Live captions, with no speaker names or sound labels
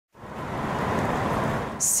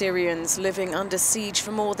Syrians living under siege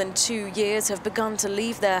for more than 2 years have begun to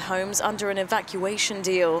leave their homes under an evacuation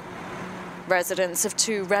deal. Residents of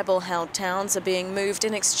 2 rebel-held towns are being moved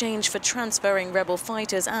in exchange for transferring rebel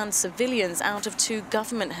fighters and civilians out of 2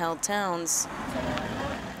 government-held towns.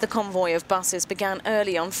 The convoy of buses began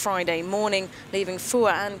early on Friday morning, leaving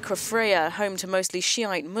Fouaa and Kefraya, home to mostly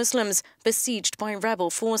Shi'ite Muslims, besieged by rebel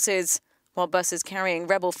forces, while buses carrying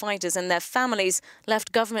rebel fighters and their families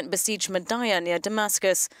left government-besieged Madaya near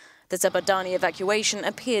Damascus. The Zabada evacuation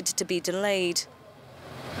appeared to be delayed.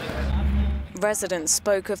 Residents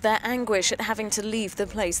spoke of their anguish at having to leave the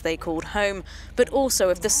place they called home, but also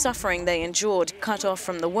of the suffering they endured, cut off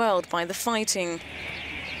from the world by the fighting.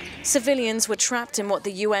 Civilians were trapped in what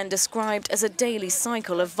the UN described as a daily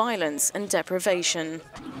cycle of violence and deprivation.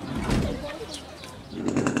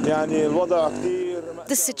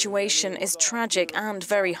 The situation is tragic and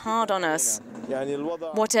very hard on us.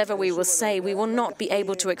 Whatever we will say, we will not be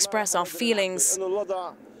able to express our feelings.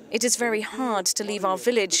 It is very hard to leave our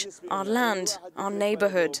village, our land, our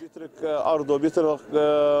neighborhood.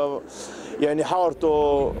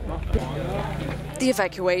 The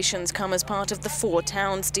evacuations come as part of the 4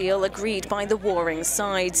 towns deal agreed by the warring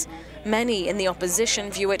sides. Many in the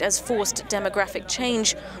opposition view it as forced demographic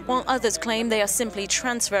change, while others claim they are simply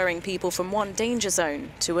transferring people from one danger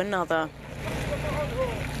zone to another.